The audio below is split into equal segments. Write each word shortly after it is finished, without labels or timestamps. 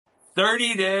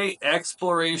30-day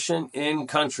exploration in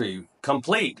country,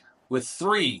 complete with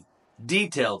 3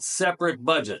 detailed separate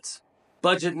budgets.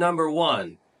 Budget number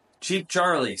 1, Cheap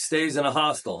Charlie stays in a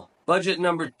hostel. Budget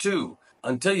number 2,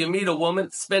 until you meet a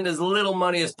woman, spend as little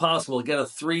money as possible. Get a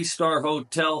 3-star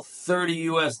hotel,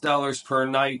 $30 per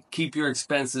night. Keep your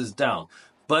expenses down.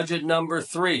 Budget number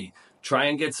 3, try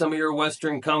and get some of your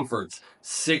Western comforts.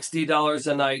 $60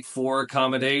 a night for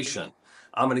accommodation.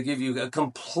 I'm going to give you a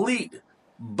complete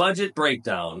budget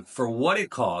breakdown for what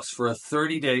it costs for a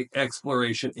 30-day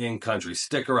exploration in country.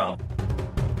 Stick around.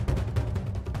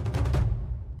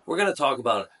 We're going to talk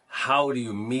about how do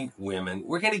you meet women.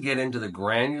 We're going to get into the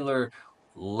granular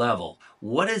level.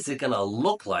 What is it going to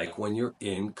look like when you're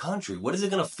in country? What is it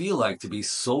going to feel like to be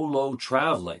solo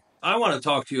traveling? I want to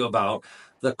talk to you about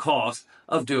the cost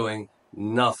of doing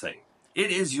nothing. It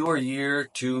is your year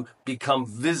to become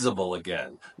visible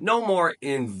again. No more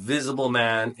invisible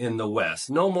man in the West.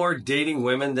 No more dating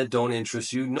women that don't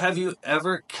interest you. Have you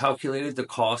ever calculated the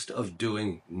cost of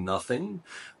doing nothing?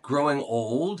 Growing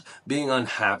old, being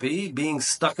unhappy, being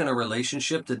stuck in a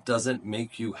relationship that doesn't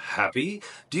make you happy?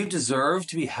 Do you deserve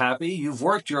to be happy? You've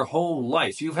worked your whole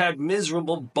life. You've had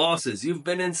miserable bosses. You've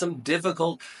been in some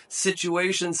difficult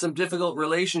situations, some difficult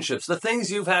relationships. The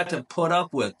things you've had to put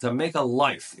up with to make a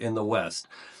life in the West.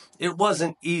 It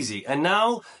wasn't easy. And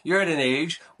now you're at an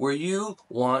age where you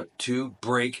want to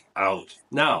break out.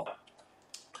 Now,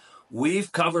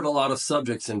 we've covered a lot of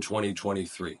subjects in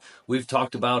 2023. We've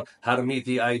talked about how to meet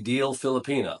the ideal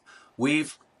Filipina.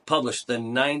 We've published the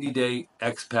 90-day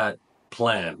expat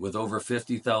plan with over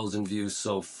 50,000 views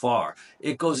so far.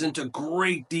 It goes into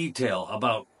great detail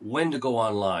about when to go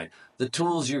online, the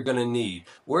tools you're going to need.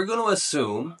 We're going to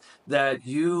assume that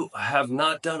you have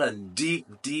not done a deep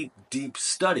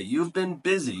study. You've been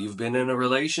busy. You've been in a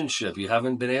relationship. You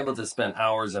haven't been able to spend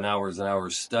hours and hours and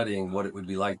hours studying what it would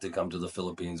be like to come to the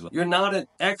Philippines. You're not an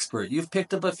expert. You've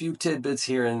picked up a few tidbits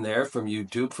here and there from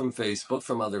YouTube, from Facebook,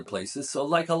 from other places. So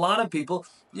like a lot of people,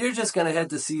 you're just going to head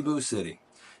to Cebu City.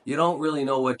 You don't really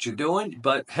know what you're doing,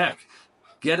 but heck,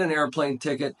 get an airplane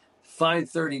ticket, find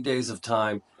 30 days of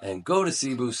time, and go to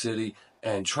Cebu City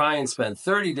and try and spend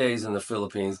 30 days in the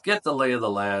Philippines, get the lay of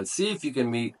the land, see if you can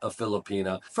meet a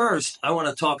Filipina. First, I want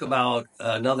to talk about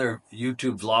another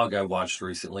YouTube vlog I watched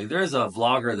recently. There's a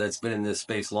vlogger that's been in this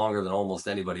space longer than almost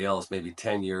anybody else, maybe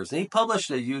 10 years. And he published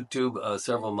a YouTube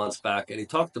several months back, and he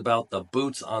talked about the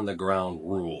boots on the ground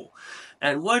rule.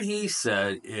 And what he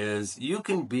said is you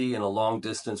can be in a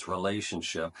long-distance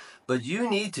relationship, but you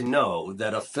need to know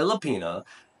that a Filipina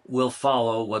will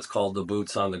follow what's called the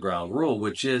boots on the ground rule,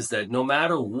 which is that no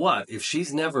matter what, if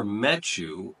she's never met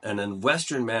you and a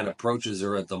Western man approaches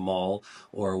her at the mall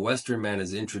or a Western man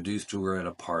is introduced to her at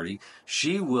a party,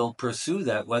 she will pursue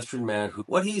that Western man.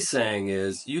 What he's saying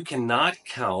is you cannot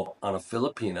count on a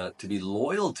Filipina to be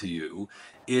loyal to you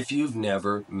if you've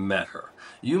never met her.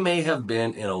 You may have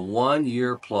been in a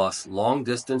 1-year plus long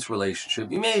distance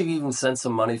relationship. You may have even sent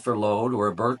some money for load or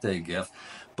a birthday gift.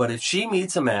 But if she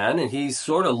meets a man and he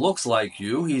sort of looks like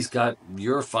you, he's got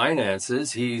your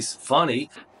finances, he's funny,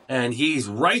 and he's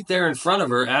right there in front of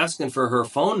her asking for her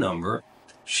phone number,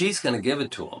 she's going to give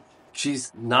it to him.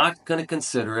 She's not going to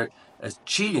consider it as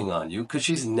cheating on you because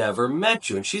she's never met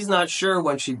you. And she's not sure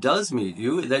when she does meet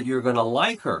you that you're going to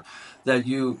like her, that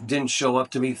you didn't show up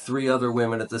to meet 3 other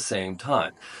women at the same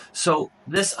time. So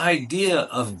this idea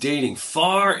of dating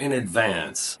far in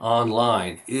advance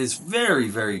online is very,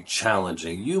 very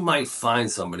challenging. You might find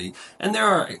somebody, and there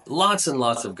are lots and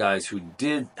lots of guys who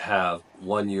did have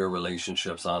 1-year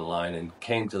relationships online and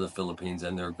came to the Philippines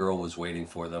and their girl was waiting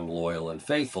for them, loyal and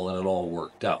faithful, and it all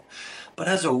worked out. But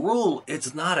as a rule,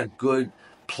 it's not a good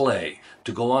play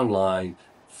to go online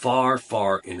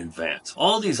far in advance.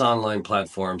 All these online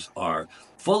platforms are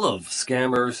full of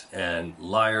scammers and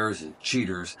liars and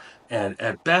cheaters, and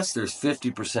at best there's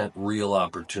 50% real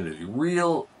opportunity,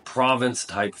 real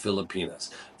province-type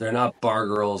Filipinas. They're not bar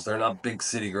girls, they're not big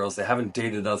city girls, they haven't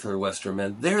dated other Western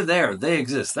men. They're there, they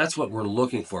exist, that's what we're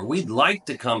looking for. We'd like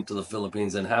to come to the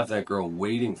Philippines and have that girl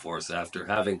waiting for us after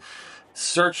having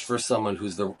search for someone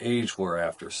who's the age we're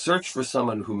after. Search for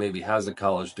someone who maybe has a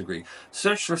college degree.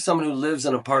 Search for someone who lives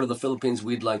in a part of the Philippines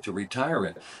we'd like to retire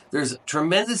in. There's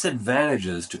tremendous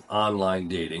advantages to online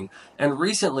dating. And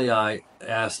recently I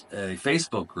asked a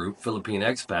Facebook group, Philippine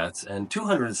expats, and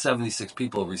 276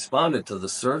 people responded to the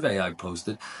survey I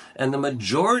posted. And the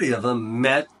majority of them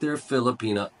met their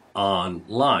Filipina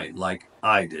online, like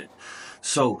I did.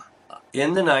 So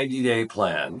in the 90-day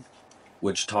plan,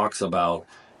 which talks about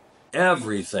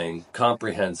everything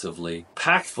comprehensively,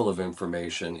 packed full of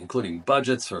information, including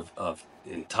budgets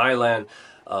in Thailand.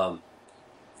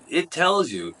 it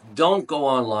tells you don't go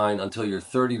online until you're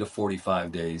 30 to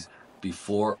 45 days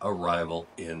before arrival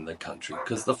in the country.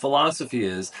 Because the philosophy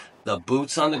is the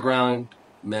boots on the ground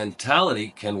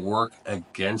mentality can work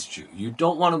against you. You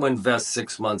don't want to invest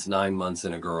 6 months, 9 months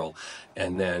in a girl,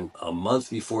 and then a month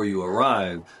before you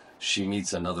arrive, she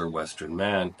meets another Western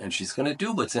man, and she's going to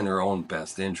do what's in her own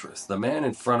best interest. The man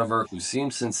in front of her who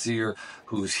seems sincere,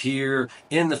 who's here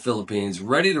in the Philippines,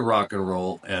 ready to rock and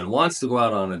roll, and wants to go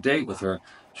out on a date with her,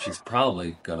 she's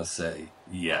probably going to say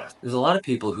yes. There's a lot of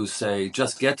people who say,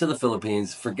 just get to the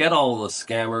Philippines, forget all the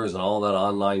scammers and all that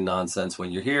online nonsense.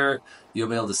 When you're here, you'll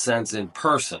be able to sense in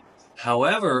person.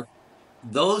 However,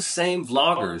 those same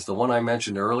vloggers, the one I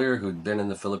mentioned earlier, who'd been in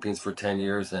the Philippines for 10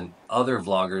 years, and other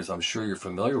vloggers I'm sure you're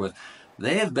familiar with,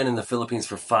 they have been in the Philippines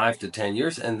for 5 to 10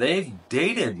 years, and they've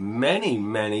dated many,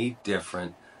 many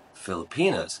different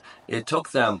Filipinas. It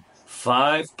took them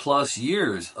 5+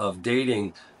 years of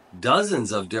dating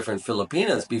dozens of different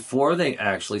Filipinas before they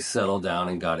actually settled down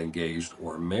and got engaged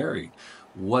or married.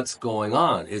 What's going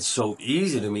on? It's so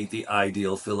easy to meet the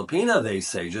ideal Filipina, they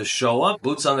say. Just show up,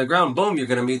 boots on the ground, boom, you're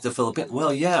going to meet the Filipina.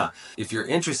 Well, yeah, if you're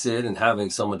interested in having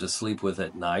someone to sleep with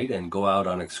at night and go out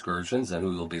on excursions and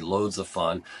who will be loads of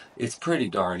fun, it's pretty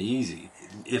darn easy.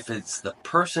 If it's the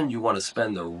person you want to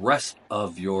spend the rest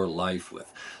of your life with,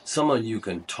 someone you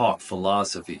can talk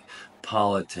philosophy,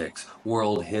 politics,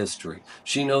 world history.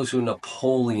 She knows who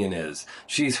Napoleon is.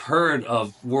 She's heard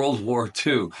of World War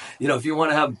II. If you want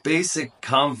to have basic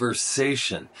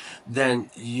conversation,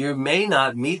 then you may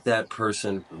not meet that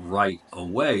person right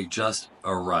away, just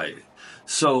arriving.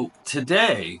 So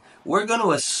today, we're going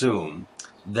to assume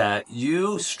that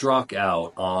you struck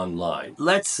out online.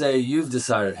 Let's say you've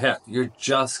decided, heck, you're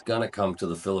just going to come to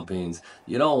the Philippines.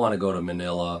 You don't want to go to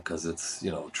Manila because it's,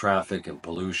 traffic and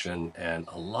pollution. And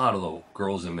a lot of the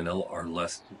girls in Manila are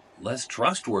less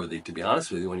trustworthy, to be honest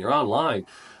with you. When you're online,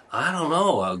 I don't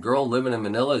know, a girl living in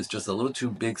Manila is just a little too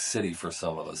big city for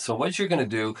some of us. So what you're going to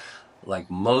do,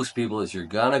 like most people, is you're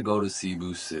going to go to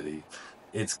Cebu City.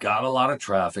 It's got a lot of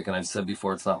traffic, and I've said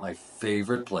before, it's not my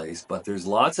favorite place, but there's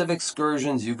lots of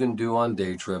excursions you can do on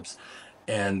day trips,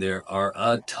 and there are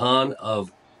a ton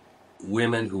of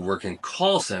women who work in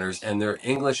call centers, and their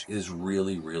English is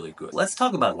really, really good. Let's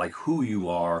talk about who you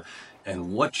are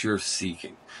and what you're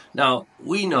seeking. Now,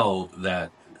 we know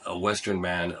that a Western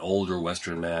man, an older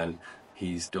Western man,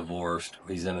 he's divorced,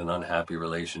 he's in an unhappy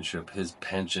relationship, his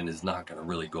pension is not going to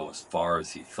really go as far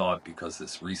as he thought because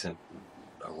this recent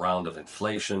round of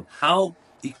inflation. How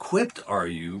equipped are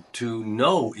you to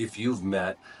know if you've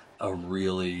met a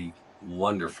really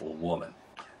wonderful woman?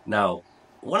 Now,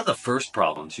 one of the first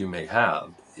problems you may have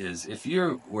is if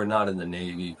you were not in the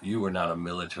Navy, you were not a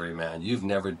military man, you've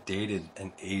never dated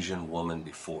an Asian woman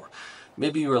before.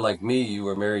 Maybe you were like me, you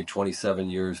were married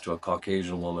 27 years to a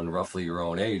Caucasian woman roughly your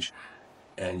own age,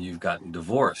 and you've gotten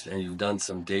divorced and you've done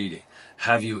some dating.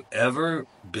 Have you ever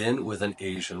been with an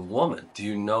Asian woman? Do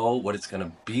you know what it's going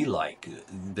to be like?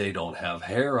 They don't have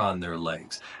hair on their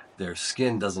legs. Their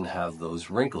skin doesn't have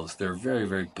those wrinkles. They're very,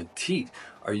 very petite.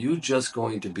 Are you just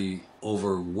going to be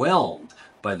overwhelmed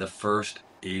by the first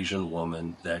Asian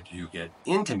woman that you get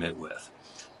intimate with?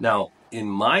 Now, in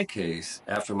my case,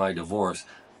 after my divorce,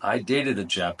 I dated a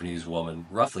Japanese woman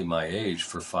roughly my age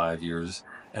for 5 years,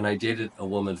 and I dated a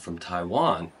woman from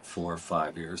Taiwan for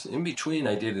 5 years. In between,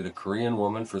 I dated a Korean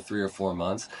woman for 3 or 4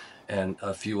 months and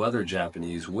a few other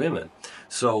Japanese women.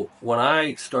 So when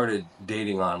I started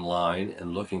dating online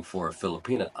and looking for a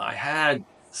Filipina, I had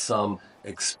some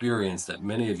experience that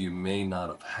many of you may not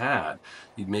have had.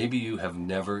 Maybe you have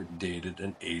never dated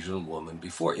an Asian woman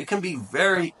before. It can be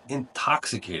very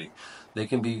intoxicating. They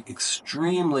can be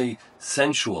extremely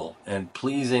sensual and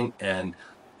pleasing and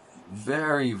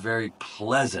very, very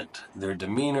pleasant. Their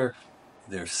demeanor,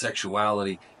 their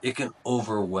sexuality, it can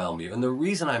overwhelm you. And the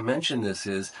reason I mention this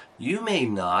is you may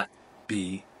not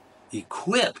be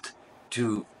equipped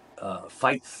to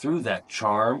fight through that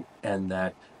charm and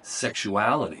that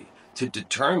sexuality to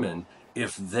determine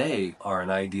if they are an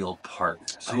ideal partner.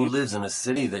 So who lives in a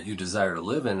city that you desire to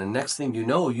live in, and next thing you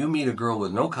know, you meet a girl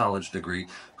with no college degree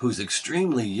who's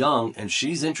extremely young, and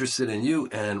she's interested in you,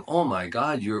 and oh my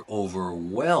God, you're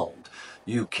overwhelmed.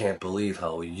 You can't believe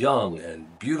how young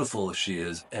and beautiful she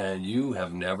is, and you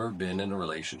have never been in a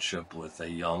relationship with a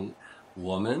young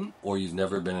woman, or you've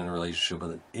never been in a relationship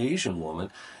with an Asian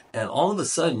woman, and all of a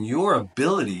sudden your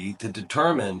ability to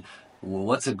determine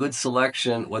what's a good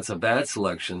selection, what's a bad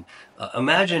selection.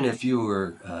 Imagine if you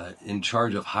were in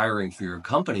charge of hiring for your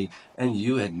company and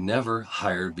you had never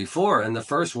hired before, and the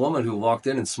first woman who walked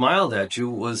in and smiled at you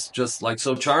was just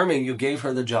so charming you gave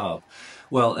her the job.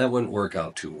 Well, that wouldn't work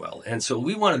out too well. And so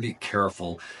we want to be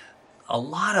careful. A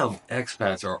lot of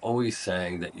expats are always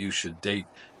saying that you should date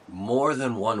more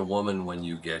than one woman when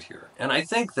you get here. And I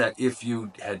think that if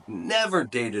you had never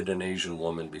dated an Asian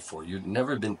woman before, you'd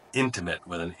never been intimate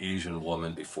with an Asian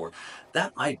woman before,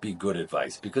 that might be good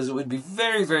advice, because it would be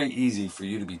very, very easy for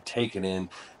you to be taken in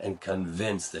and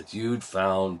convinced that you'd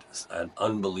found an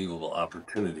unbelievable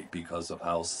opportunity because of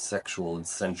how sexual and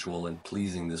sensual and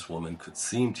pleasing this woman could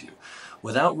seem to you,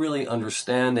 without really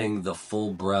understanding the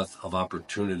full breadth of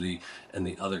opportunity and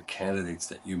the other candidates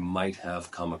that you might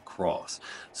have come across.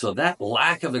 So that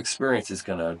lack of experience is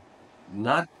going to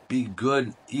not be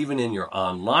good even in your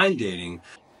online dating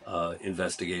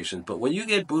investigations. But when you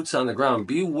get boots on the ground,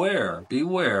 beware.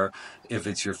 If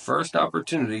it's your first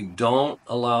opportunity, don't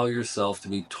allow yourself to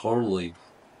be totally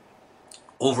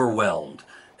overwhelmed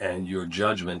and your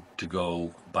judgment to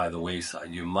go by the wayside.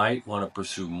 You might want to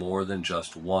pursue more than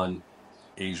just one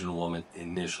Asian woman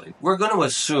initially. We're going to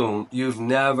assume you've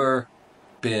never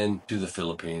been to the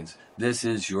Philippines. This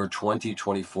is your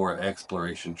 2024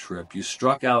 exploration trip. You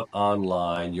struck out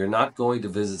online. You're not going to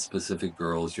visit specific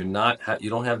girls. You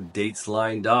don't have dates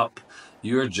lined up.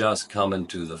 You're just coming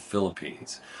to the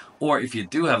Philippines. Or if you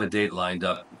do have a date lined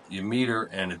up, you meet her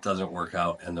and it doesn't work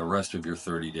out, and the rest of your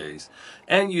 30 days.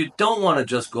 And you don't want to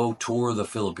just go tour the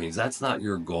Philippines. That's not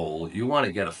your goal. You want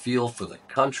to get a feel for the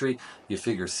country. You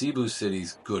figure Cebu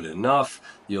City's good enough.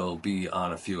 You'll be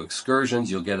on a few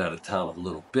excursions. You'll get out of town a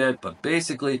little bit. But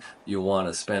basically, you want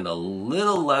to spend a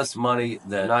little less money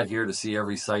than not here to see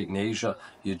every site in Asia.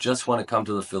 You just want to come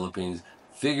to the Philippines,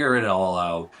 figure it all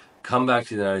out, come back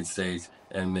to the United States,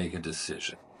 and make a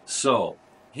decision. So,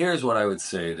 here's what I would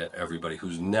say to everybody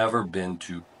who's never been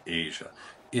to Asia.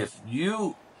 If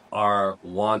you are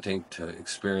wanting to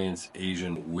experience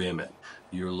Asian women,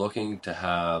 you're looking to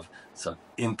have some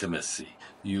intimacy,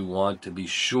 you want to be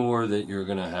sure that you're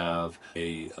going to have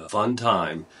a fun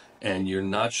time, and you're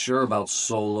not sure about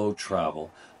solo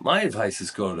travel, my advice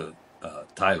is go to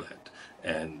Thailand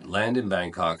and land in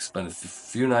Bangkok, spend a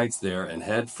few nights there, and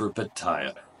head for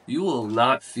Pattaya. You will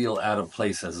not feel out of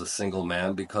place as a single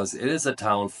man, because it is a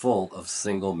town full of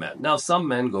single men. Now, some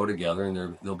men go together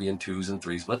and they'll be in twos and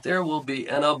threes, but there will be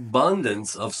an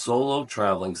abundance of solo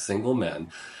traveling single men,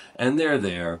 and they're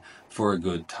there for a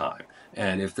good time.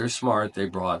 And if they're smart, they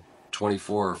brought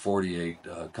 24 or 48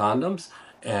 condoms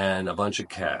and a bunch of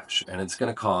cash, and it's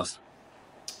going to cost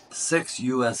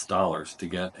 $6 to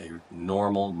get a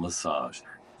normal massage.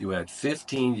 You add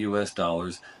 15 US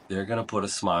dollars, they're going to put a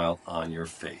smile on your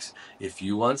face. If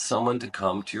you want someone to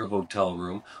come to your hotel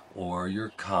room or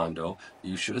your condo,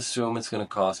 you should assume it's going to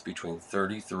cost between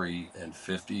 33 and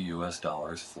 50 US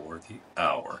dollars for the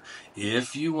hour.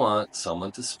 If you want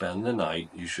someone to spend the night,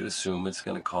 you should assume it's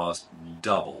going to cost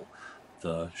double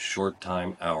the short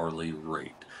time hourly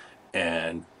rate.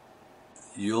 And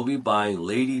you'll be buying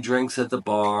lady drinks at the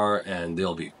bar, and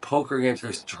there'll be poker games.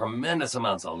 There's tremendous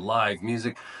amounts of live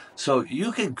music. So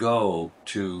you could go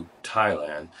to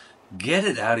Thailand, get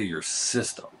it out of your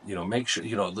system. Make sure,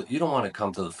 you don't want to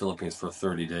come to the Philippines for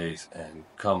 30 days and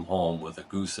come home with a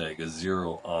goose egg, a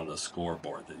zero on the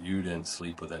scoreboard, that you didn't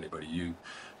sleep with anybody. You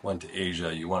went to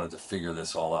Asia, you wanted to figure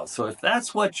this all out. So if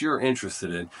that's what you're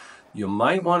interested in, you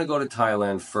might want to go to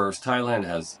Thailand first. Thailand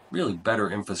has really better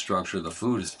infrastructure. The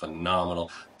food is phenomenal.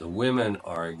 The women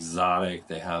are exotic.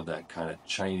 They have that kind of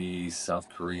Chinese, South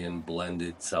Korean,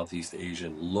 blended Southeast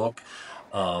Asian look.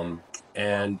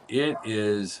 And it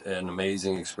is an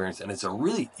amazing experience. And it's a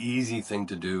really easy thing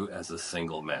to do as a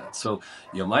single man. So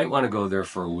you might want to go there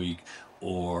for a week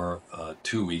or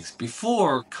 2 weeks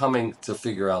before coming to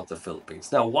figure out the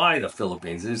Philippines. Now, why the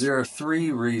Philippines? There are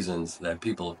three reasons that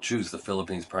people choose the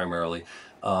Philippines primarily.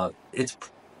 It's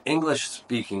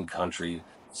English-speaking country,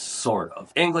 sort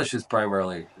of. English is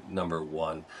primarily number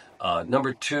one.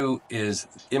 Number two is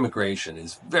immigration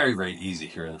is very, very easy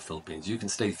here in the Philippines. You can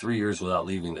stay 3 years without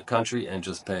leaving the country and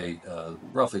just pay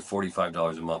roughly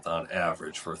 $45 a month on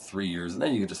average for 3 years. And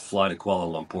then you can just fly to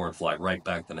Kuala Lumpur and fly right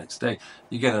back the next day.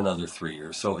 You get another 3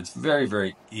 years. So it's very,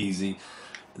 very easy.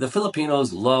 The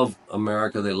Filipinos love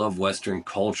America. They love Western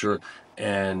culture.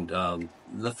 And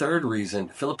the third reason,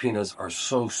 Filipinos are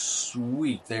so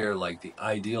sweet. They're like the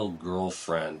ideal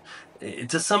girlfriend.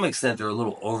 To some extent, they're a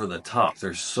little over the top.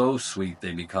 They're so sweet,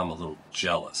 they become a little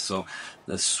jealous. So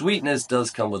the sweetness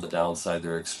does come with a downside.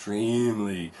 They're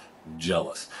extremely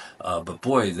jealous. But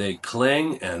boy, they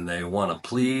cling and they want to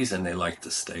please, and they like to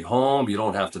stay home. You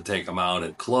don't have to take them out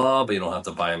at club. You don't have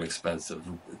to buy them expensive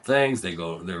things. They're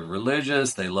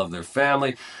religious. They love their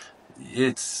family.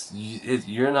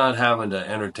 You're not having to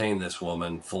entertain this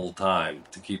woman full time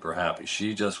to keep her happy.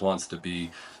 She just wants to be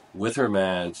with her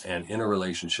man and in a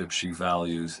relationship she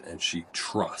values and she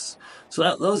trusts.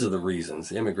 So those are the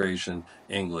reasons: immigration,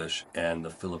 English, and the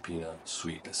Filipina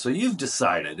sweetness. So you've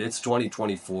decided it's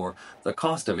 2024. The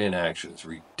cost of inaction is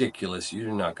ridiculous.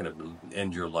 You're not going to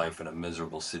end your life in a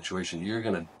miserable situation. You're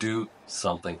going to do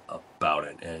something about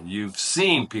it. And you've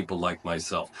seen people like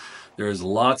myself. There's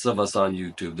lots of us on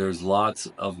YouTube. There's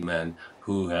lots of men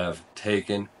who have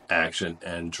taken action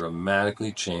and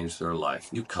dramatically changed their life.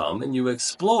 You come and you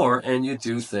explore and you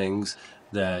do things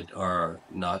that are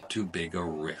not too big a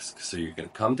risk. So you're going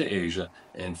to come to Asia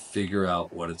and figure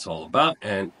out what it's all about.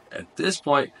 And at this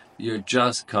point, you're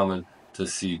just coming to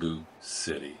Cebu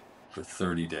City for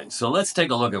 30 days. So let's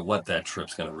take a look at what that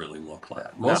trip's going to really look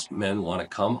like. Most men want to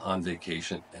come on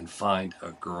vacation and find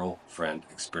a girlfriend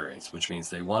experience, which means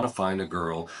they want to find a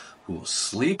girl who will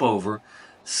sleep over,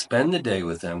 spend the day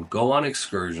with them, go on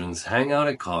excursions, hang out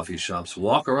at coffee shops,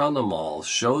 walk around the malls,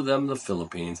 show them the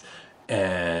Philippines,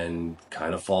 and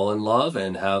kind of fall in love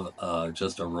and have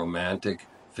just a romantic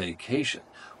vacation.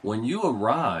 When you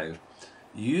arrive,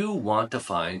 you want to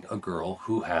find a girl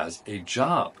who has a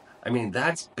job. I mean,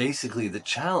 that's basically the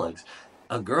challenge.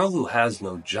 A girl who has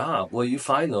no job, well, you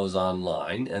find those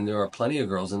online, and there are plenty of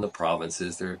girls in the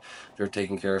provinces. They're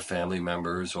taking care of family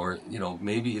members, or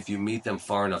maybe if you meet them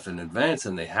far enough in advance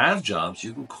and they have jobs,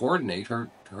 you can coordinate her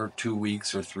 2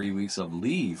 weeks or 3 weeks of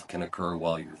leave can occur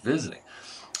while you're visiting.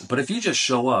 But if you just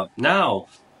show up now,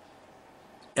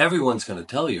 everyone's going to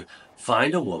tell you,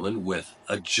 find a woman with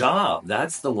a job.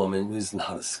 That's the woman who's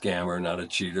not a scammer, not a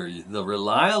cheater, the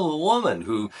reliable woman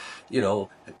who,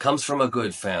 comes from a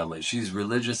good family. She's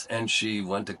religious and she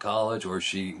went to college or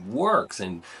she works.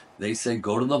 And they say,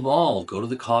 go to the mall, go to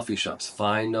the coffee shops,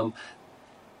 find them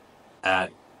at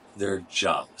their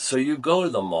job. So you go to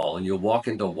the mall and you walk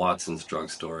into Watson's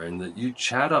drugstore and you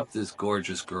chat up this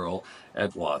gorgeous girl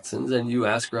at Watson's and you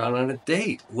ask her out on a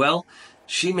date. Well,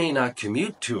 she may not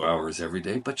commute 2 hours every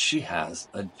day, but she has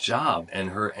a job, and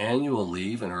her annual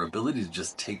leave and her ability to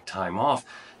just take time off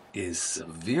is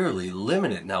severely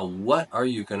limited. Now, what are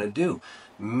you going to do?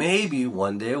 Maybe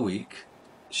one day a week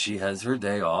she has her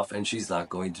day off and she's not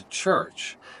going to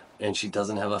church. And she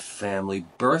doesn't have a family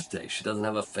birthday. She doesn't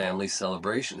have a family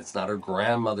celebration. It's not her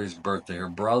grandmother's birthday, her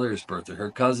brother's birthday, her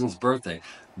cousin's birthday.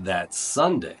 That's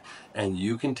Sunday. And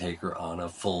you can take her on a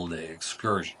full day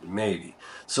excursion, maybe.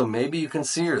 So maybe you can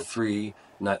see her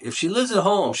if she lives at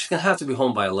home, she's going to have to be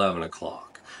home by 11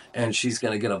 o'clock. And she's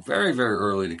going to get up very, very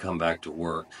early to come back to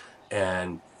work.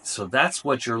 And so that's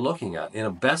what you're looking at. In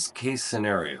a best case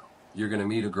scenario, you're going to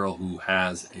meet a girl who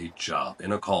has a job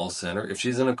in a call center. If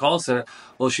she's in a call center,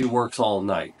 well, she works all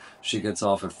night. She gets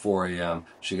off at 4 a.m.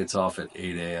 She gets off at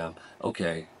 8 a.m.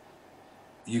 Okay,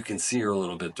 you can see her a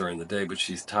little bit during the day, but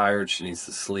she's tired. She needs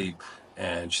to sleep,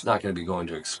 and she's not going to be going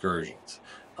to excursions.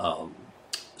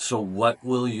 So what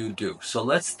will you do? So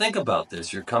let's think about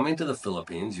this. You're coming to the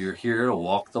Philippines. You're here to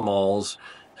walk the malls,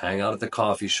 hang out at the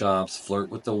coffee shops, flirt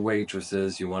with the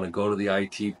waitresses. You want to go to the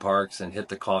IT parks and hit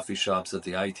the coffee shops at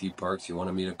the IT parks. You want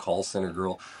to meet a call center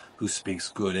girl who speaks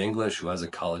good English, who has a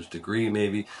college degree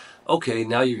maybe. Okay,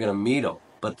 now you're going to meet them,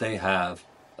 but they have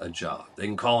a job. They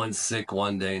can call in sick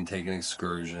one day and take an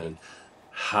excursion.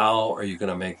 How are you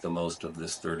going to make the most of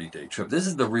this 30-day trip? This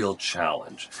is the real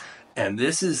challenge. And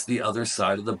this is the other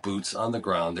side of the boots on the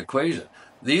ground equation.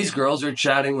 These girls are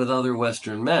chatting with other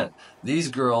Western men. These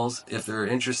girls, if they're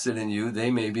interested in you,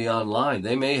 they may be online.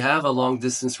 They may have a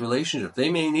long-distance relationship. They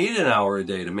may need an hour a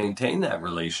day to maintain that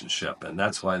relationship. And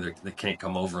that's why they can't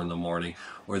come over in the morning,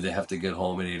 or they have to get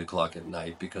home at 8 o'clock at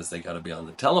night because they got to be on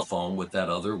the telephone with that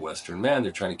other Western man.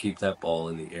 They're trying to keep that ball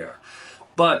in the air.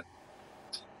 But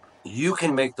you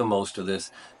can make the most of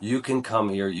this. You can come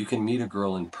here. You can meet a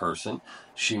girl in person.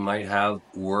 She might have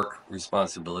work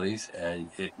responsibilities, and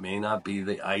it may not be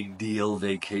the ideal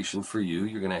vacation for you.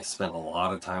 You're going to spend a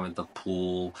lot of time at the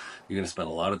pool. You're going to spend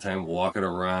a lot of time walking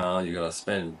around. You're going to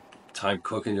spend time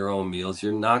cooking your own meals.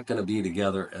 You're not going to be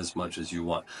together as much as you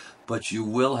want, but you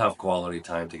will have quality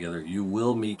time together. You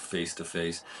will meet face to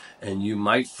face, and you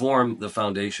might form the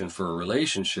foundation for a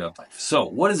relationship. So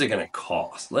what is it going to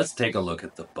cost? Let's take a look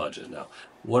at the budget now.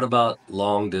 What about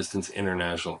long distance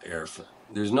international airfare?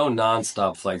 There's no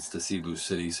non-stop flights to Cebu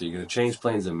City, so you're going to change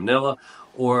planes in Manila,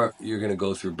 or you're going to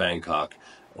go through Bangkok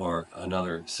or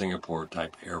another Singapore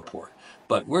type airport.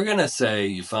 But we're going to say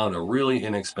you found a really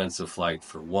inexpensive flight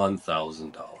for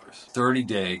 $1,000,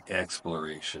 30-day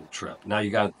exploration trip. Now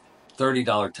you got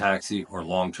 $30 taxi or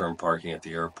long-term parking at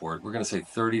the airport. We're going to say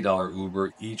 $30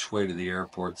 Uber each way to the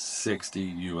airport,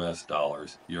 $60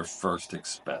 US, your first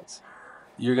expense.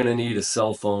 you're going to need a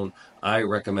cell phone. I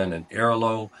recommend an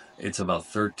Airlo. It's about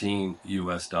 $13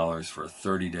 for a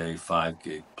 30-day 5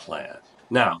 gig plan.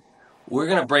 Now, we're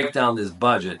going to break down this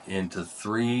budget into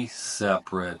three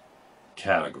separate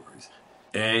categories: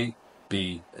 A,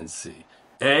 B, and C.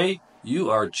 A, you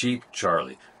are cheap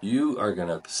Charlie. You are going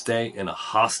to stay in a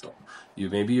hostel.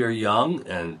 Maybe you're young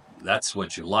and that's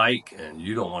what you like, and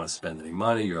you don't want to spend any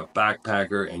money. You're a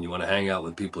backpacker and you want to hang out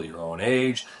with people your own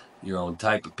age, your own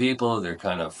type of people. They're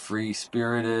kind of free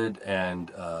spirited,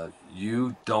 and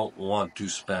you don't want to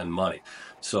spend money.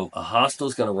 So a hostel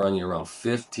is going to run you around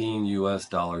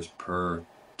 $15 per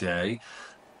day.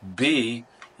 B,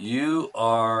 you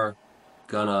are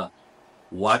gonna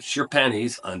watch your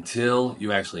pennies until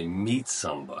you actually meet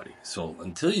somebody. So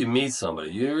until you meet somebody,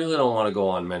 you really don't want to go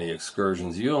on many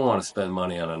excursions. You don't want to spend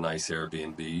money on a nice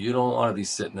Airbnb. You don't want to be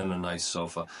sitting in a nice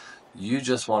sofa. You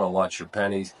just want to watch your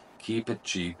pennies, keep it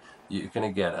cheap. You're going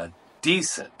to get a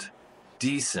decent,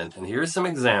 and here's some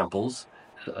examples: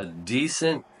 a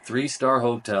decent 3-star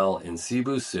hotel in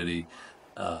Cebu City,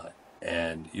 uh,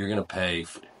 and you're going to pay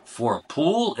for a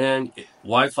pool and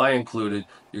Wi-Fi included.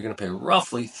 You're going to pay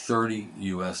roughly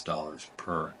 $30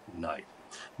 per night.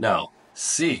 Now,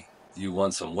 C, you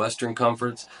want some Western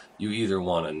comforts. You either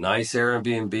want a nice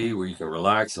Airbnb where you can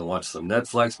relax and watch some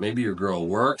Netflix. Maybe your girl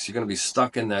works. You're going to be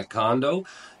stuck in that condo.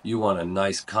 You want a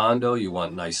nice condo. You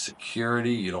want nice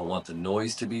security. You don't want the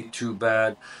noise to be too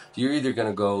bad. You're either going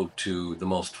to go to the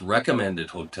most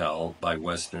recommended hotel by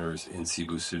Westerners in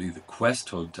Cebu City, the Quest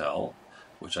Hotel,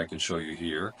 which I can show you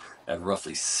here, at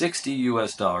roughly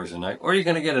 $60 a night, or you're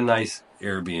going to get a nice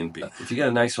Airbnb. If you get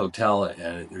a nice hotel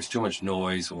and there's too much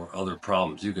noise or other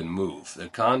problems, you can move. The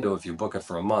condo, if you book it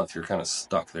for a month, you're kind of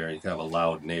stuck there. You can have a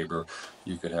loud neighbor.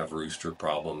 You could have rooster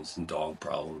problems and dog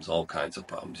problems, all kinds of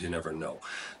problems. You never know.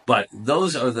 But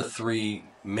those are the three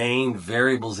main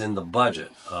variables in the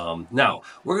budget. Now,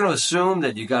 we're going to assume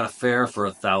that you got a fare for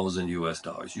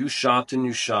 $1,000. You shopped and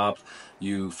you shopped.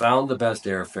 You found the best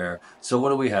airfare. So what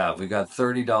do we have? We got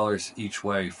 $30 each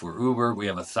way for Uber. We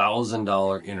have a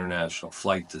 $1,000 international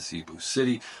flight to Cebu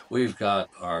City. We've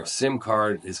got our SIM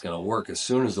card is going to work as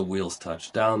soon as the wheels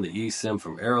touch down, the eSIM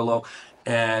from Airlo.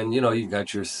 And, you've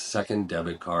got your second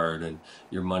debit card and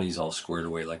your money's all squared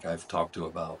away like I've talked to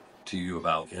you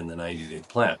about in the 90-day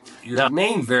plan. Your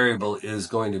main variable is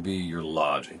going to be your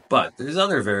lodging, but there's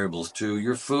other variables too: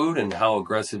 your food and how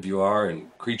aggressive you are in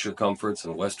creature comforts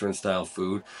and Western style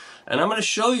food. And I'm going to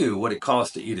show you what it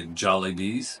costs to eat at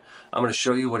Jollibee's. I'm going to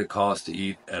show you what it costs to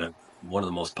eat at one of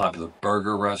the most popular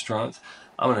burger restaurants.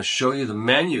 I'm going to show you the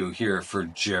menu here for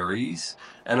Jerry's,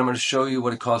 and I'm going to show you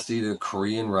what it costs to eat at a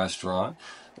Korean restaurant.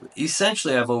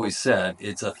 Essentially, I've always said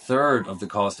it's a third of the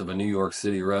cost of a New York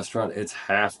City restaurant. It's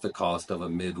half the cost of a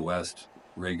Midwest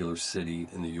regular city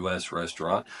in the U.S.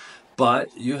 restaurant.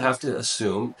 But you have to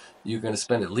assume you're going to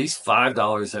spend at least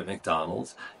 $5 at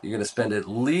McDonald's. You're going to spend at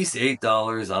least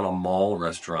 $8 on a mall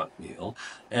restaurant meal.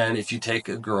 And if you take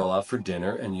a girl out for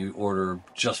dinner and you order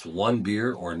just one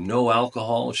beer or no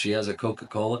alcohol, she has a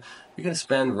Coca-Cola, you're going to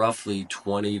spend roughly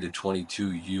 20 to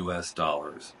 22 US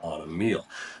dollars on a meal.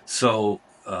 So,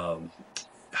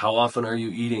 how often are you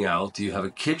eating out? Do you have a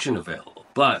kitchen available?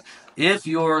 But if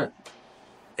you're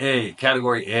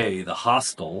category A, the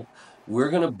hostel, we're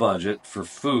going to budget for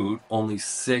food only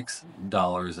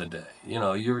 $6 a day.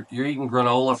 You're eating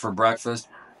granola for breakfast.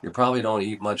 You probably don't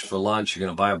eat much for lunch. You're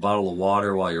going to buy a bottle of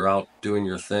water while you're out doing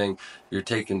your thing. You're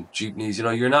taking jeepneys.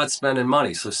 You're not spending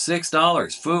money. So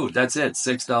 $6 food. That's it.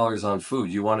 $6 on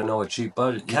food. You want to know a cheap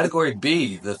budget? Category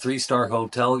B, the 3-star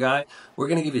hotel guy, we're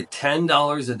going to give you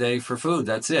 $10 a day for food.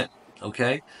 That's it.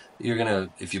 Okay?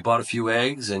 If you bought a few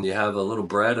eggs and you have a little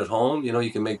bread at home,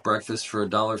 you can make breakfast for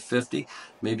 $1.50.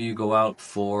 Maybe you go out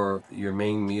for your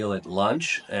main meal at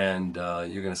lunch and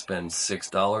you're going to spend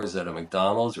 $6 at a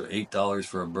McDonald's or $8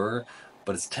 for a burger,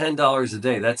 but it's $10 a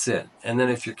day. That's it. And then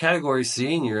if you're category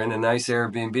C and you're in a nice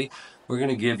Airbnb, we're going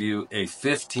to give you a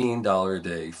 $15 a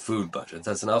day food budget.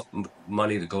 That's enough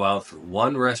money to go out for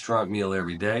one restaurant meal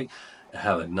every day,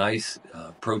 have a nice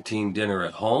protein dinner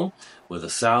at home with a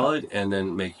salad, and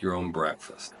then make your own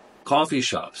breakfast. Coffee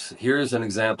shops. Here's an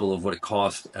example of what it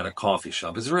costs at a coffee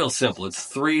shop. It's real simple.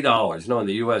 It's $3. In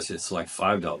the U.S., it's like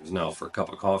 $5 now for a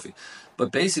cup of coffee.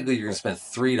 But basically, you're going to spend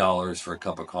 $3 for a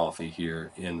cup of coffee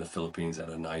here in the Philippines at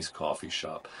a nice coffee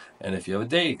shop. And if you have a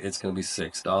date, it's going to be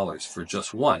 $6 for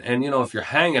just one. And, if you're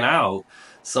hanging out,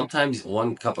 sometimes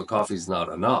one cup of coffee is not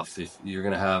enough. If you're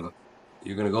going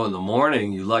to go in the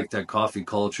morning, you like that coffee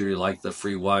culture, you like the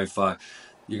free Wi-Fi.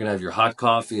 You're going to have your hot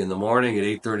coffee in the morning at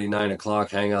 8:30, 9 o'clock,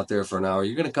 hang out there for an hour.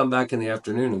 You're going to come back in the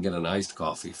afternoon and get an iced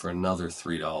coffee for another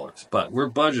 $3. But we're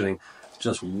budgeting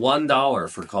just $1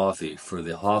 for coffee for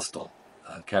the Hostel,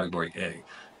 category A.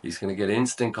 He's going to get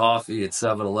instant coffee at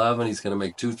 7-Eleven. He's going to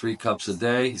make 2-3 cups a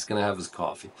day. He's going to have his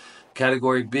coffee.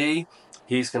 Category B,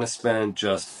 he's going to spend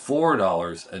just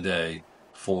 $4 a day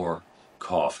for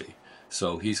coffee.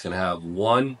 So he's going to have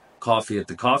one coffee at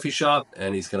the coffee shop,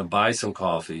 and he's going to buy some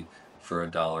coffee for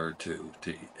 $1 or $2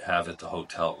 to have at the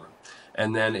hotel room.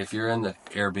 And then if you're in the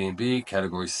Airbnb,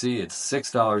 category C, it's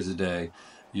 $6 a day.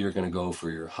 You're going to go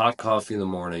for your hot coffee in the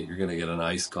morning. You're going to get an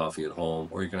iced coffee at home,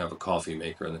 or you're going to have a coffee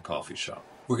maker in the coffee shop.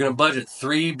 We're going to budget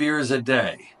 3 beers a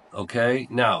day. Okay,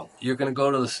 now you're going to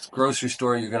go to the grocery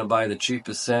store. You're going to buy the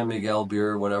cheapest San Miguel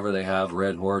beer, whatever they have,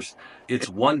 Red Horse. It's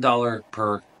 $1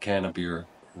 per can of beer,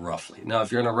 roughly. Now,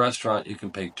 if you're in a restaurant, you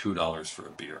can pay $2 for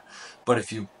a beer. But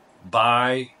if you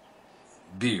buy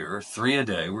beer, 3 a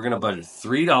day, we're going to budget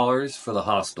 $3 for the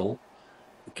Hostel,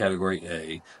 category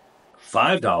A,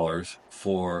 $5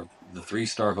 for the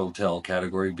 3-star hotel,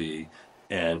 category B,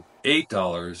 and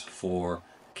 $8 for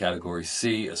category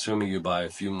C, assuming you buy a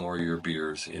few more of your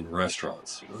beers in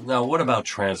restaurants. Now, what about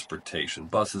transportation,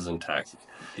 buses and taxis?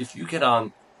 If you get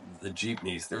on the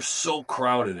jeepneys, they're so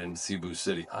crowded in Cebu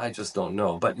City. I just don't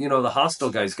know. But, the Hostel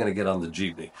guy's going to get on the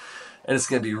jeepney, and it's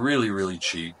going to be really, really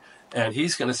cheap. And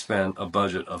he's going to spend a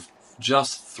budget of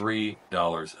just $3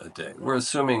 a day. We're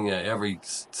assuming every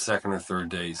second or third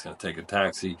day he's going to take a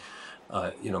taxi.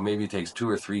 Maybe he takes 2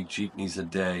 or 3 jeepneys a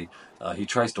day. He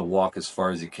tries to walk as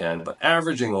far as he can, but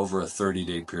averaging over a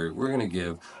 30-day period, we're going to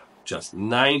give just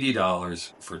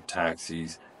 $90 for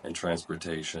taxis and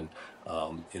transportation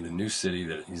in a new city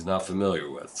that he's not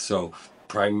familiar with. So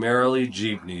primarily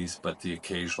jeepneys, but the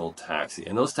occasional taxi.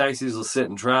 And those taxis will sit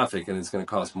in traffic, and it's going to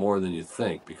cost more than you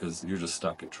think because you're just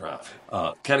stuck in traffic.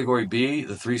 Category B,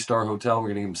 the 3-star hotel, we're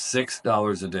going to give him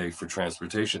 $6 a day for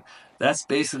transportation. That's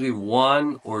basically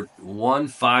one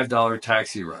 $5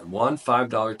 taxi ride. One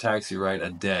 $5 taxi ride a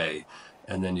day,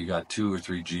 and then you got 2 or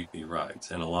 3 jeepney rides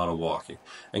and a lot of walking.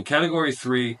 And category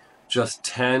 3, just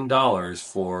 $10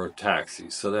 for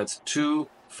taxis. So that's 2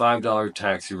 $5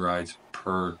 taxi rides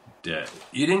per day.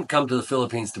 You didn't come to the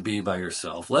Philippines to be by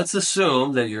yourself. Let's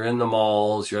assume that you're in the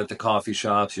malls, you're at the coffee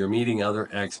shops, you're meeting other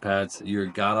expats, you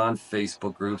got on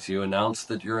Facebook groups, you announced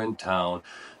that you're in town,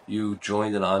 you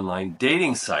joined an online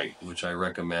dating site, which I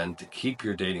recommend to keep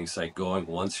your dating site going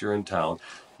once you're in town.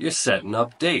 You're setting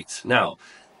up dates. Now,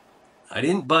 I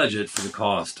didn't budget for the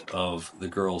cost of the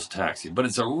girl's taxi, but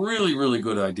it's a really, really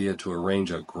good idea to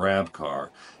arrange a grab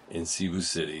car in Cebu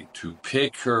City to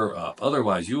pick her up.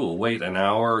 Otherwise, you will wait an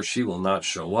hour. She will not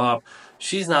show up.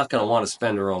 She's not going to want to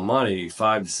spend her own money,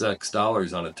 $5 to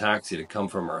 $6 on a taxi to come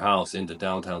from her house into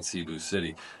downtown Cebu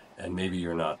City, and maybe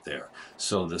you're not there.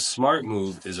 So the smart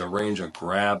move is arrange a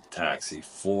grab taxi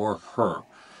for her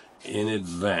in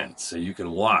advance so you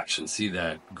can watch and see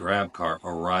that grab car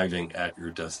arriving at your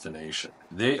destination.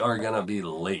 They are going to be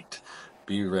late.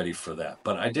 Be ready for that.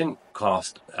 But I didn't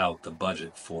cost out the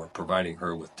budget for providing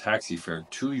her with taxi fare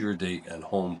to your date and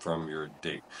home from your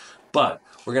date. But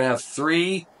we're going to have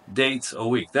 3 dates a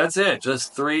week. That's it.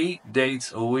 Just 3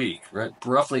 dates a week, right?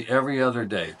 Roughly every other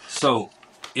day. So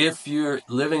if you're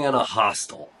living in a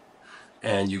hostel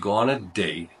and you go on a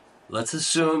date, let's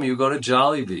assume you go to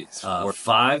Jollibee's for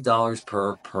 $5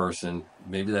 per person.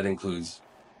 Maybe that includes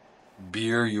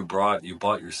beer you bought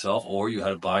yourself, or you had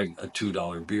to buy a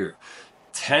 $2 beer.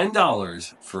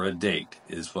 $10 for a date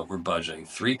is what we're budgeting.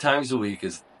 3 times a week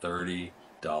is $30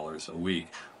 a week,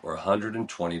 or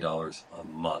 $120 a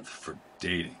month for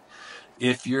dating.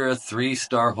 If you're a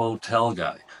 3-star hotel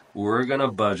guy, we're going to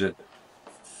budget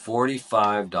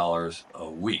 $45 a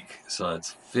week. So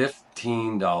that's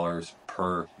 $15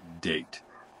 per date.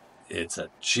 It's a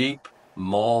cheap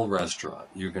mall restaurant.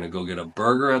 You're going to go get a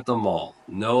burger at the mall.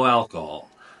 No alcohol.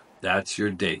 That's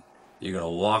your date. You're going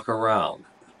to walk around.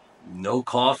 No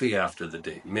coffee after the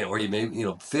date. Or you maybe,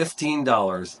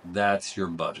 $15, that's your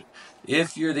budget.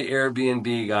 If you're the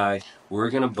Airbnb guy,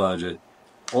 we're going to budget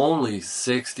only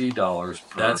 $60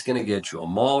 per. That's going to get you a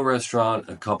mall restaurant,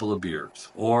 a couple of beers.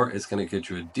 Or it's going to get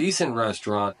you a decent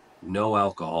restaurant, no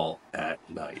alcohol at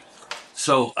night.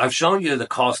 So I've shown you the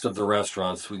cost of the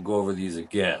restaurants. We can go over these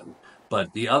again.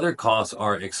 But the other costs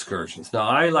are excursions. Now,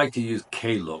 I like to use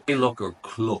Klook or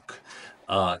Klook.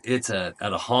 It's out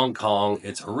of Hong Kong.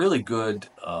 It's a really good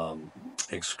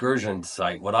excursion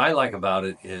site. What I like about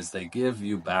it is they give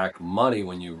you back money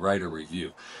when you write a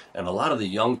review. And a lot of the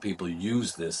young people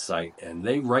use this site and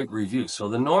they write reviews. So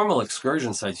the normal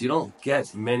excursion sites, you don't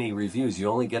get many reviews. You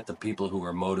only get the people who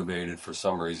are motivated for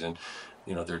some reason.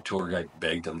 Their tour guide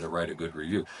begged them to write a good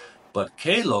review. But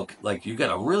Klook, like, you get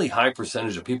a really high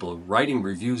percentage of people writing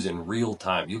reviews in real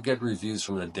time. You get reviews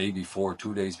from the day before,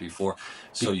 2 days before.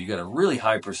 So you get a really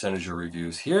high percentage of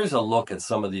reviews. Here's a look at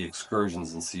some of the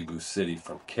excursions in Cebu City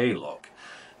from Klook.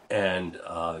 And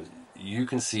you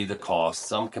can see the cost.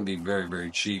 Some can be very,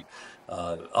 very cheap.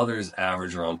 Others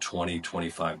average around $20,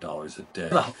 $25 a day.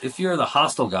 If you're the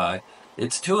hostel guy,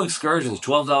 it's 2 excursions,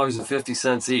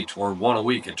 $12.50 each, or one a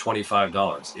week at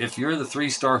 $25. If you're the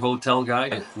 3-star hotel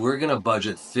guy, we're going to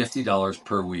budget $50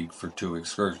 per week for 2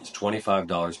 excursions,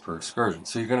 $25 per excursion.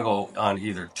 So you're going to go on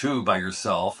either 2 by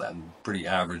yourself, and pretty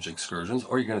average excursions,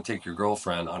 or you're going to take your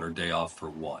girlfriend on her day off for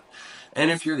 1. And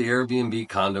if you're the Airbnb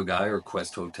condo guy or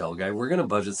Quest Hotel guy, we're going to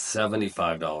budget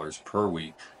 $75 per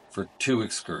week for 2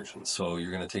 excursions. So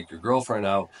you're going to take your girlfriend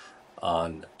out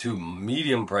on 2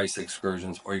 medium price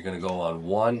excursions, or you're going to go on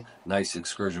 1 nice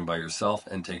excursion by yourself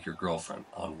and take your girlfriend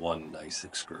on 1 nice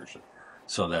excursion.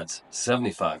 So that's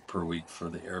 $75 per week for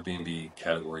the Airbnb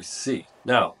category C.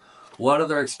 Now, what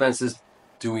other expenses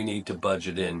do we need to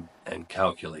budget in and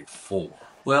calculate for?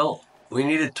 Well, we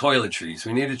needed toiletries,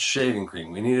 we needed shaving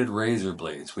cream, we needed razor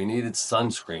blades, we needed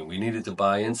sunscreen, we needed to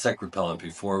buy insect repellent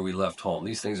before we left home.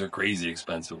 These things are crazy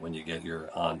expensive when you get your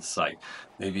on site.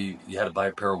 Maybe you had to buy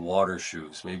a pair of water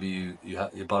shoes, maybe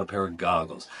you bought a pair of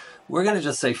goggles. We're going to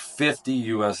just say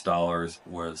 $50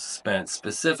 was spent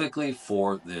specifically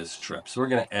for this trip. So we're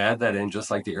going to add that in,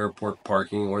 just like the airport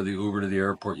parking or the Uber to the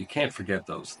airport. You can't forget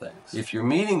those things. If you're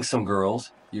meeting some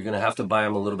girls, you're going to have to buy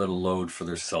them a little bit of load for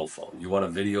their cell phone. You want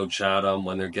to video chat them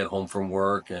when they get home from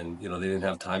work and they didn't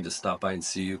have time to stop by and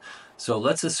see you. So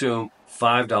let's assume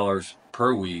 $5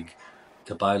 per week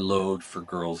to buy load for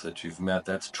girls that you've met.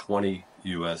 That's $20.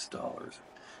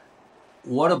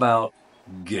 What about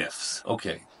gifts?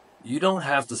 Okay, you don't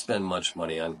have to spend much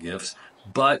money on gifts,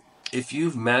 but if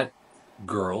you've met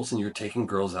girls and you're taking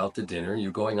girls out to dinner,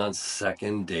 you're going on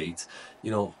second dates,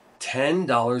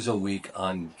 $10 a week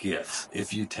on gifts.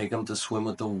 If you take them to swim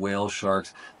with the whale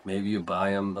sharks, maybe you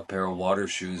buy them a pair of water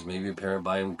shoes, maybe you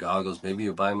buy them goggles, maybe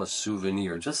you buy them a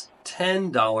souvenir. Just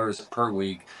 $10 per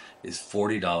week is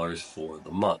 $40 for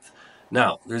the month.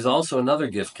 Now, there's also another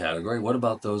gift category. What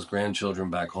about those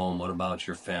grandchildren back home? What about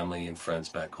your family and friends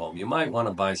back home? You might want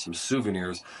to buy some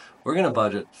souvenirs. We're going to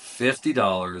budget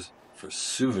 $50 for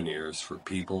souvenirs for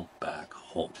people back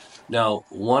home. Now,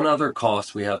 one other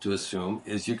cost we have to assume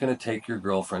is you're going to take your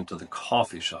girlfriend to the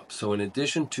coffee shop. So in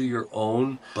addition to your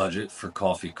own budget for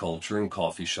coffee culture and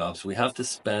coffee shops, we have to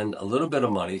spend a little bit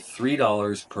of money,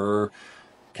 $3 per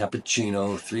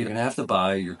cappuccino. You're going to have to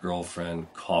buy your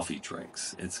girlfriend coffee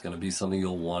drinks. It's going to be something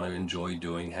you'll want to enjoy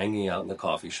doing, hanging out in the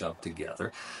coffee shop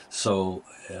together. So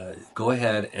go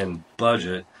ahead and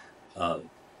budget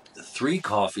 3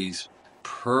 coffees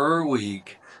per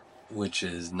week, which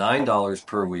is $9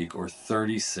 per week or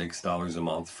 $36 a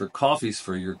month for coffees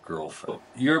for your girlfriend.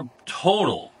 Your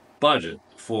total budget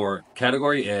for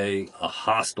category A, a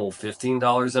hostel,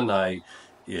 $15 a night,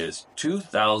 is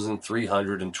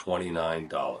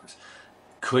 $2,329.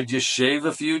 Could you shave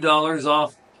a few dollars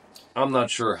off? I'm not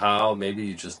sure how. Maybe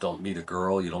you just don't meet a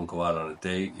girl, you don't go out on a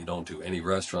date, you don't do any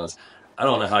restaurants. I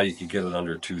don't know how you could get it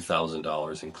under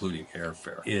 $2,000, including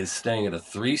airfare. Is staying at a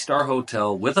 3-star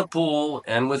hotel with a pool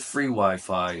and with free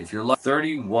Wi-Fi. If you're like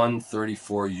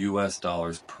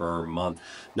 $34 per month.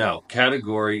 Now,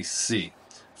 category C,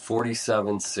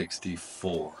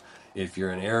 $47.64. If you're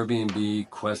an Airbnb,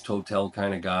 Quest Hotel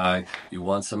kind of guy, you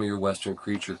want some of your Western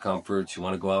creature comforts, you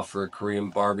want to go out for a Korean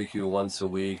barbecue once a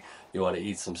week, you want to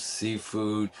eat some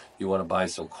seafood, you want to buy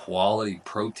some quality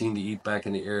protein to eat back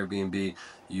in the Airbnb,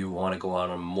 you want to go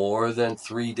on more than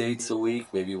 3 dates a week,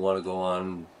 maybe you want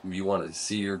to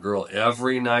see your girl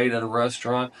every night at a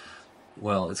restaurant,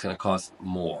 well, it's going to cost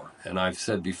more. And I've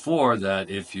said before that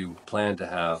if you plan to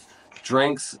have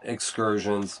drinks,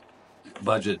 excursions,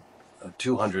 budget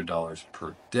 $200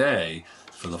 per day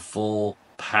for the full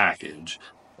package.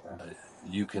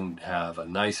 You can have a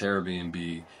nice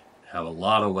Airbnb, have a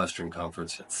lot of Western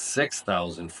comforts at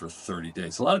 $6,000 for 30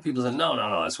 days. A lot of people say, no,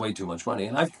 that's way too much money.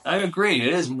 And I agree,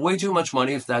 it is way too much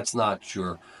money if that's not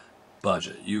your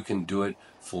budget. You can do it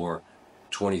for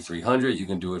 $2,300, you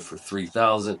can do it for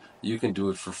 $3,000, you can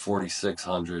do it for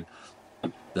 $4,600.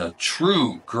 The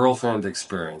true girlfriend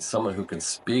experience, someone who can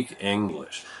speak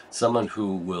English, someone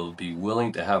who will be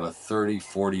willing to have a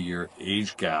 30-40 year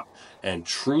age gap and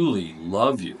truly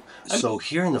love you. So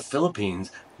here in the Philippines,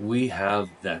 we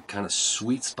have that kind of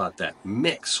sweet spot, that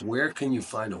mix. Where can you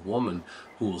find a woman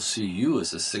who will see you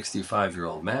as a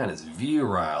 65-year-old man as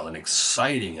virile and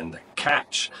exciting and the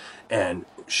catch? And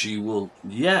she will,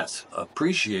 yes,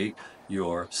 appreciate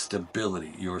your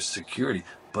stability, your security,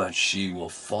 but she will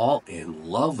fall in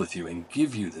love with you and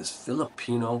give you this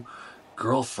Filipino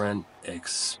girlfriend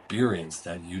experience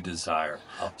that you desire.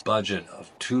 A budget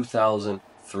of $2,000,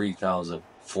 $3,000,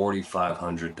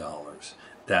 $4,500.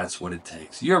 That's what it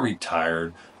takes. You're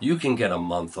retired. You can get a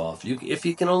month off. If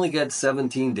you can only get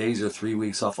 17 days or 3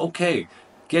 weeks off, okay,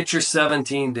 get your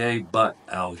 17-day butt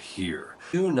out here.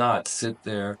 Do not sit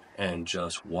there and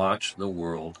just watch the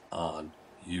world on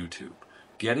YouTube.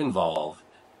 Get involved.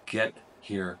 Get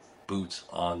here, boots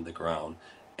on the ground.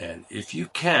 And if you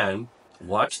can,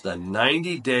 watch the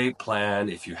 90-day plan.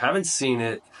 If you haven't seen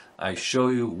it, I show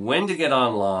you when to get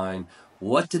online,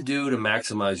 what to do to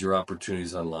maximize your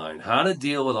opportunities online, how to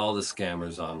deal with all the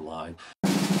scammers online.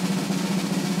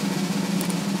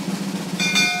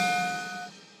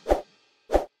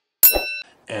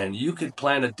 And you could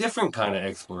plan a different kind of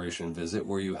exploration visit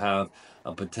where you have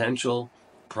a potential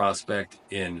prospect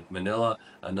in Manila,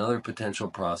 another potential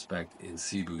prospect in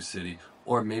Cebu City,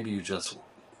 or maybe you just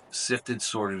sifted,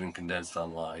 sorted, and condensed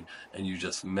online, and you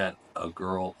just met a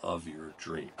girl of your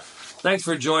dream. Thanks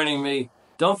for joining me.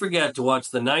 Don't forget to watch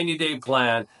the 90-day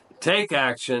plan. Take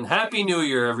action. Happy New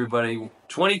Year, everybody.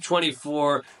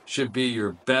 2024 should be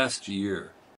your best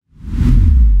year.